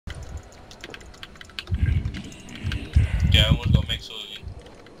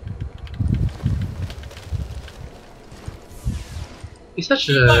He's such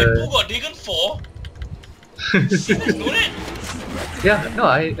Who a... got Dagon 4? You guys know that? Yeah, no,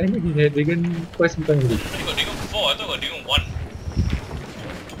 I knew he had Dragon quite some time already. I thought he got Dagon 4, I thought he got Dagon 1.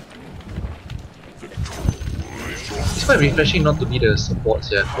 It's quite refreshing not to be the support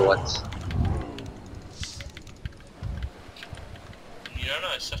here for once.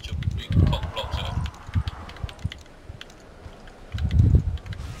 Mirana is such a big cock block, sir.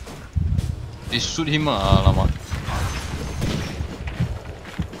 They shoot him lama.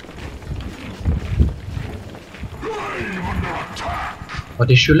 Or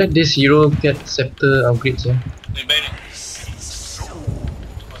they should let this hero get scepter upgrades, yeah. They ban it.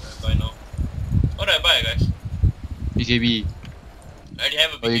 What do I buy now? What do I buy, guys? BKB. I already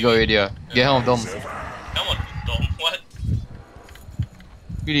have a BKB. Oh, you got already, yeah. Get Helm of Dom. Come on, Dom. What?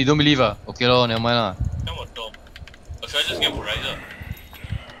 Really, don't believe Okay lor, never mind lah. Come on, Dom. Or should I just get Polarizer?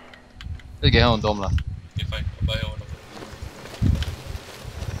 Let's get Helm of Dom lah. Okay, fine. I'll buy one of them.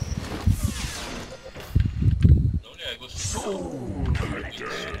 Normally I go stop.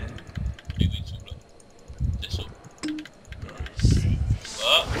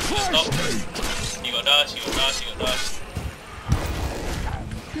 He got dash, he got dash, he got dash.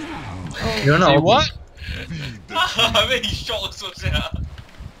 You're not Say OP. what? I mean, he's shot also, yeah.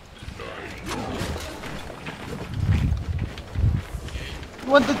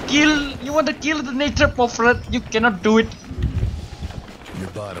 You want to kill the nature prophet, you cannot do it. Your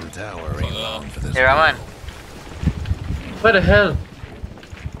bottom tower ain't long for this. Hey Rahman, What the hell?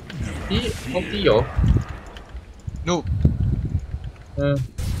 He OP yo? No.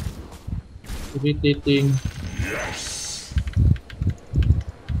 Irritating.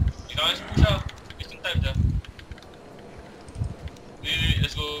 You guys push out. Wasting time, ja. Wait,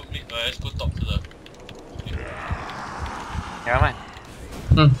 let's go mid. Let's go top to the. hey Rahman,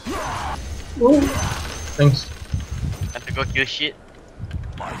 Oh. Thanks. want to go kill shit?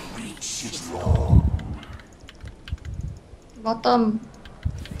 Bottom.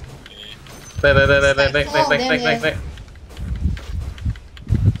 Back.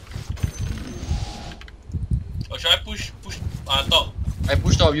 Or should I push top? I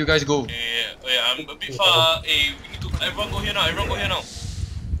pushed up, you guys go. Yeah, I'm a bit far. Hey, we need to. Everyone go here now.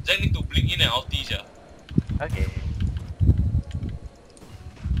 Zach need to blink in and ulti, ja. Okay.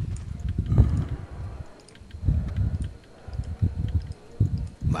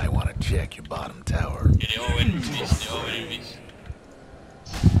 Might want to check your bottom tower. Yeah, they all went in this.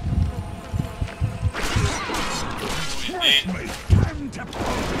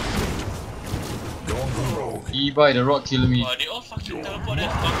 Going for rogue. He by the rock killing me. Wow, they all fucking teleport there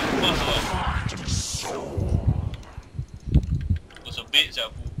fucking fast, it was a bait, ja.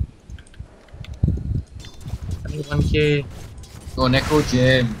 1k. Oh, Necro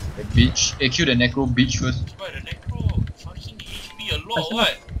Jam. The bitch. Hey, kill the Necro bitch first. By the necro, fucking HP a lot,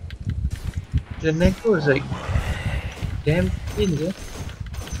 what? The Necro is like damn thin, yeah.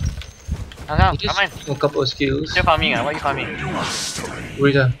 Come, He just Rahman, a couple of skills. still farming what are you farming?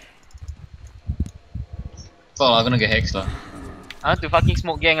 Wait, Fuck, I'm gonna get hexed lah. I want to fucking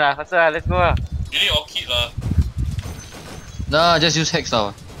smoke gang lah, faster lah, let's go lah. You need Orchid lah. Nah, just use hex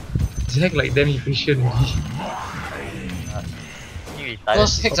lah. Zack like damn efficient. You retarded.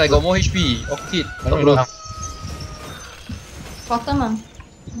 Cause hex I got more HP. Okay, I don't know. Bottom ah.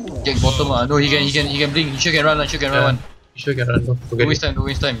 Jack bottom ah. No, he can blink. He sure can run one. You sure can run, Don't forget it.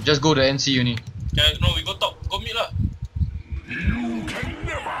 waste time. Just go to NC only. Yeah, no, we go top, go mid lah.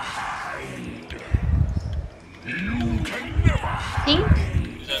 Pink.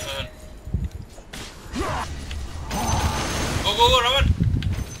 Go, Rahman.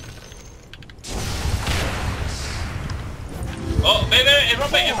 Oh, back,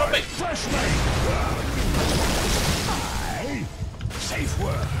 everyone back. Safe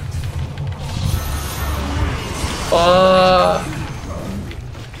word.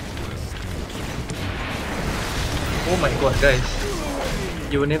 Oh my god, guys.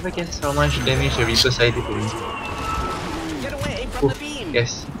 You will never guess how much damage a Reaper side did to me. Get away from the beam.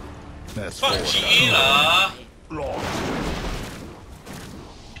 Yes. That's Fuck forward. GA lah.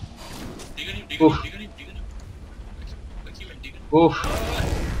 Dig him. Oof.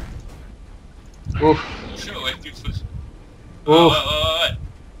 Oof. Sure, wait, click first. Oof. What?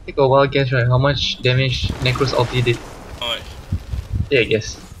 Take a wild guess, right? How much damage Necro's ulti did? How much? Yeah,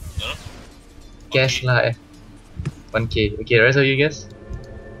 guess. No? Guess Okay. lah. 1k. Okay, the rest of you guess?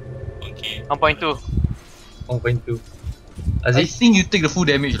 Okay. 1.2. 1.2. I Aziz think you take the full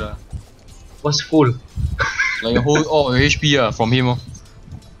damage lah. was full. Like your whole your HP from him.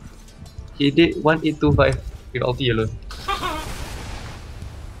 He did 1825 with ulti alone.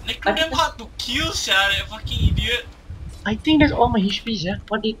 Necro damn hard to kill, sia, that fucking idiot. I think that's all my HPs, yeah.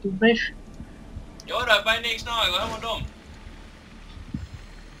 1825. Yo, I buy next now. I got hammer dome.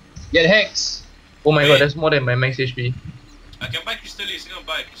 Get Hex. Oh my Wait. god, that's more than my max HP. I can buy Crystallis. I'm gonna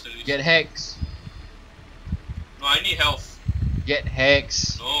buy Crystallis. Get Hex. No, I need health. Get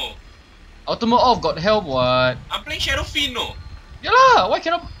Hex. No. Ultimate off got help what? I'm playing Shadow Fiend, no. Yeah lah, why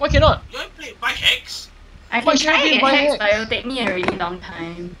cannot? Why cannot? You want to play by Hex? I can Why try should I and buy get hex, hex? but it'll take me a really long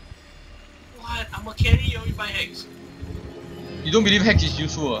time. What? I'm a carry. You want me buy Hex? You don't believe Hex is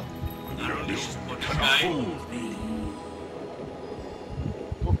useful ah? I don't know. For this guy.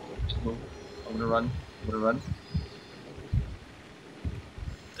 No. I'm gonna run.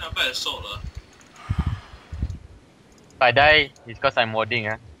 I buy assault lah. If I die, it's cause I'm warding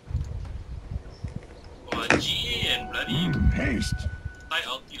ah. Oh, GA and bloody Haste. tight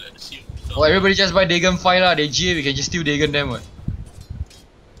ulti like the same. Oh, everybody just buy Dagon 5 lah. They GA, we can just steal Dagon them what?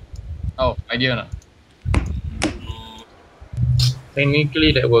 Oh, idea na? No.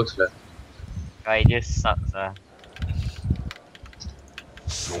 Technically, that works, lah. Guy just sucks ah.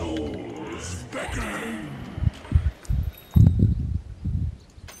 Souls beckoning.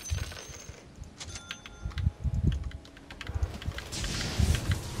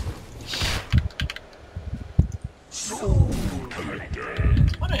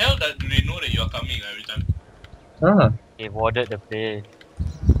 What the hell do they know that you are coming every time? Ah. They warded the place.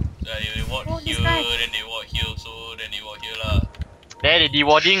 They walk Oh, here, this guy. then they walk here, so then they walk here lah. There, they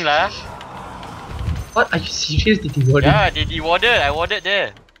de-warding lah. What? Are you serious? Did you order? Yeah, they de-warded. I warded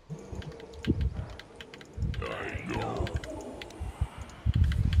there.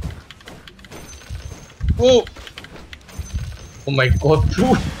 Whoa! Oh my god,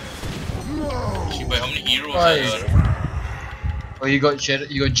 bro. She buy how many heroes Why? are there? Oh, you got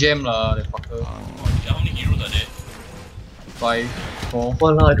gem lah, that fucker. How many heroes are there? 5, 4.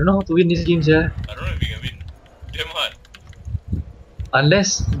 Wallah, I don't know how to win these games, yeah. I don't know if we can win. Damn hard.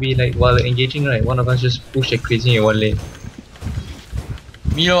 Unless we like while engaging, right, one of us just push like crazy in one lane.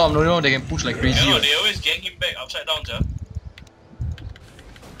 Me no, I'm no, they can push like crazy. Yeah, no, What. they always gang him back upside down, sir.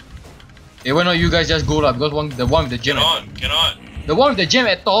 Hey, why not you guys just go lah? Because the one with the gem. Cannot. The one with the gem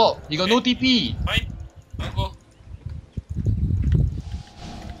at top. He got no TP. Fine. I'll go.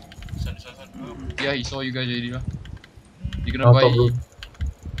 Sun. Yeah, he saw you guys already lah. You gonna No buy. problem.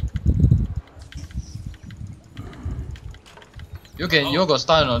 You all got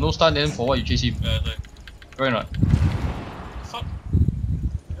stun or no stun? Then for what you chase him? Yeah, it's like, Right or not? fuck.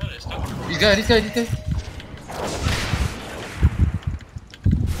 Yeah, there's stuff. This guy.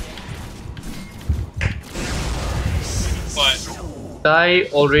 What? Die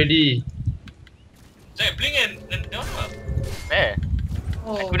already. Zach, blink and down lah. Where? I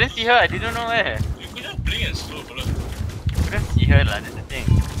Oh. couldn't see her. I didn't know where. You could just blink and slow, bro. Couldn't see her lah. That's the thing.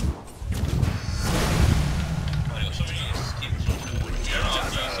 Oh, they got so many skins. Yeah,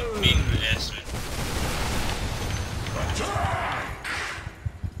 it's a pain in the ass, man.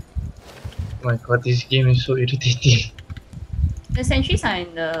 Oh my god, this game is so irritating. The sentries are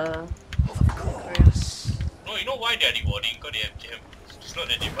in the. No, you know why they are rewarding? Because they have gem. It's not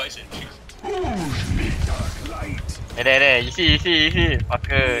that they buy sentries. There. You see.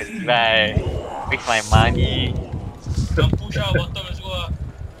 Fucker, like, waste my money. Come push out bottom, let's go.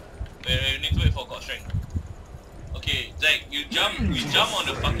 Wait, need to wait for god strength. Okay, Zach, we jump on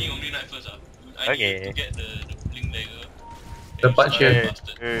the fucking Omni Knight first. I need to get the blink dagger. The part here.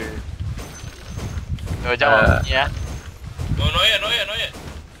 So jump on, yeah. No, not yet.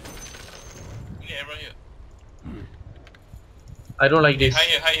 We need everyone here. I don't like this.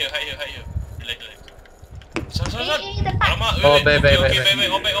 High here. Relax. Sun. Hey, the part. Alamak, Oh, wait, back. okay,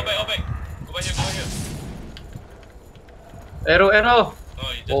 all back. Go back here. Arrow. Oh,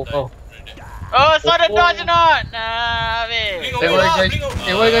 he just Oh, died. oh. Right there. Oh, saw the dodge or not? Nah, wait. Blink Hey, over why lah, guys? blink over.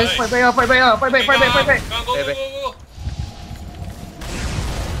 Hey, why guys? Nice. Fight back! Okay, come, go. Back.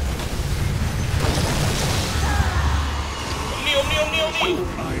 Omni.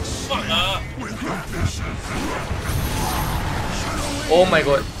 Fuck lah. Oh my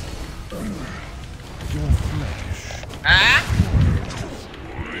god. Ah?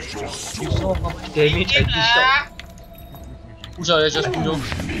 You saw how much damage I dished out. Push out, just push out.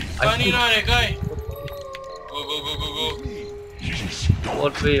 Funny lah, that guy. Go. All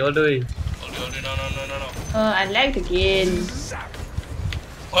the way. All the way, no. I lagged again.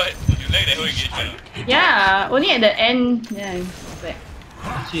 What? You like that whole engagement? Yeah, only at the end. Yeah. But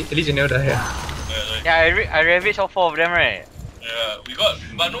See, at least you never die here. Yeah, I ravaged all 4 of them, right? Yeah, we got,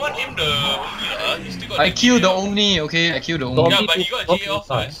 but no one aimed the Omni lah. He still got I killed the GA off. Omni, okay? I killed the The Omni. Yeah, but he got GA off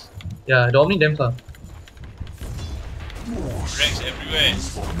first. Yeah, the Omni damn far. Rex everywhere.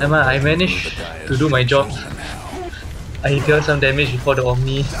 Never mind, I managed to do my job. I dealt some damage before the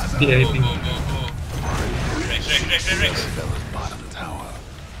Omni did anything. Go. Rex. Fella's bottom tower.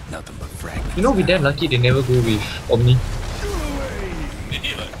 Nothing but fragments. You know, we damn lucky they never go with Omni. They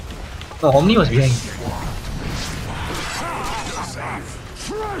did what? No, Omni was behind.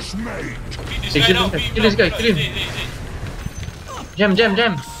 Beat this Hey, guy kill now, this guy, beat him kill this now, guy, kill him. Zay. Jam.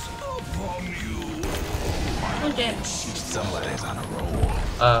 No jam. Somebody's on a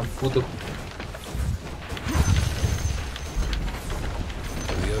roll. Who took?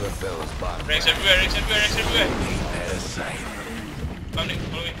 The other fella's bottom. Rex everywhere. Out of sight. Come Nick,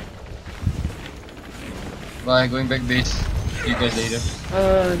 follow me. Bye, going back base. See you guys later.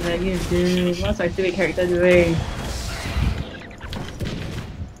 Oh, that is good. What's my stupid character doing?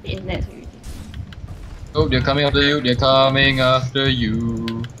 Internet's really. Oh, they're coming after you. They're coming after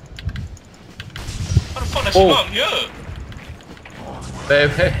you. How the fuck does she know I'm here?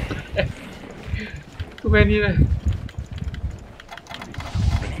 Babe. Too many lah.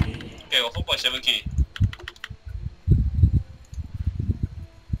 Okay, I got 4.7k.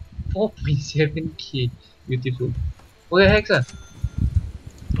 4.7k. Beautiful. Okay, Hex ah.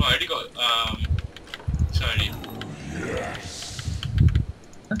 No, I already got sorry.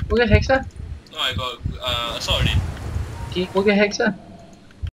 Huh? Okay, Hex ah. No, I got assault already. Okay, okay, Hex ah.